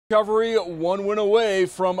Recovery, one win away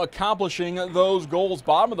from accomplishing those goals.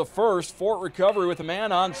 Bottom of the first, Fort Recovery with a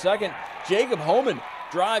man on second. Jacob Homan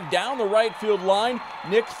drive down the right field line.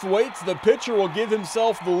 Nick Thwaites, the pitcher, will give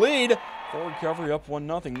himself the lead. Fort Recovery up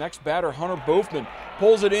 1-0. Next batter, Hunter Bofman,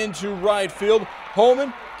 pulls it into right field.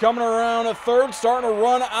 Homan coming around a third, starting to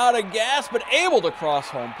run out of gas, but able to cross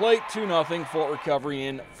home plate. 2-0, Fort Recovery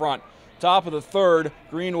in front. Top of the third,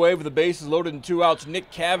 Green Wave with the bases loaded and 2 outs.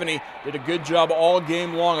 Nick Cavaney did a good job all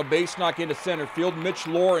game long. A base knock into center field. Mitch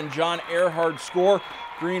Lohr and John Earhart score.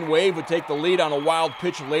 Green Wave would take the lead on a wild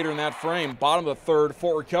pitch later in that frame. Bottom of the third,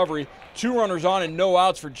 Fort Recovery, 2 runners on and no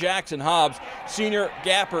outs for Jackson Hobbs. Senior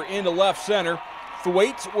gapper into left center.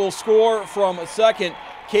 Thwaites will score from second.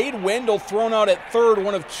 Cade Wendell thrown out at third,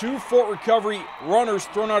 one of 2 Fort Recovery runners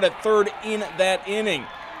thrown out at third in that inning.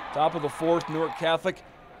 Top of the fourth, Newark Catholic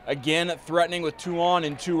again threatening with 2 on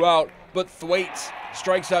and 2 out, but Thwaites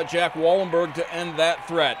strikes out Jack Wallenberg to end that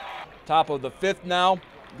threat. Top of the fifth now,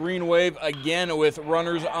 Green Wave again with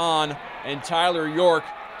runners on, and Tyler York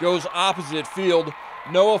goes opposite field.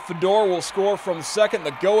 Noah Fedor will score from second,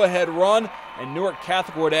 the go-ahead run, and Newark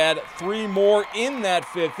Catholic would add 3 more in that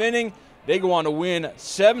 5th inning. They go on to win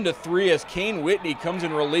 7-3 as Kane Whitney comes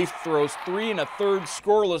in relief, throws 3 1/3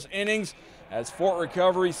 scoreless innings as Fort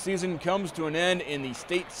Recovery season comes to an end in the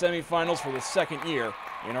state semifinals for the 2nd year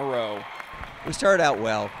in a row. We started out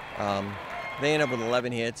well. They ended up with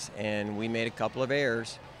 11 hits, and we made a couple of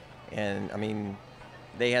errors. And I mean,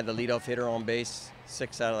 they had the leadoff hitter on base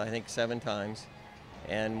 6 out of, I think, 7 times.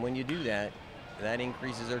 And when you do that, that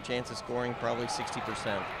increases their chance of scoring probably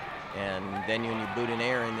 60%. And then when you boot an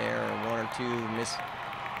error in there, or 1 or 2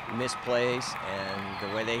 misplays, and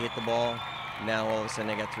the way they hit the ball, now all of a sudden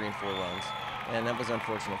they got 3 and 4 runs. And that was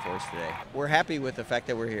unfortunate for us today. We're happy with the fact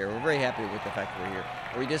that we're here. We're very happy with the fact that we're here.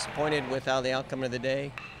 Are we disappointed with how the outcome of the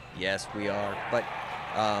day? Yes, we are. But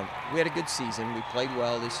we had a good season. We played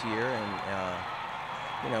well this year, and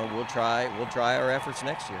you know, we'll try our efforts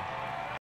next year.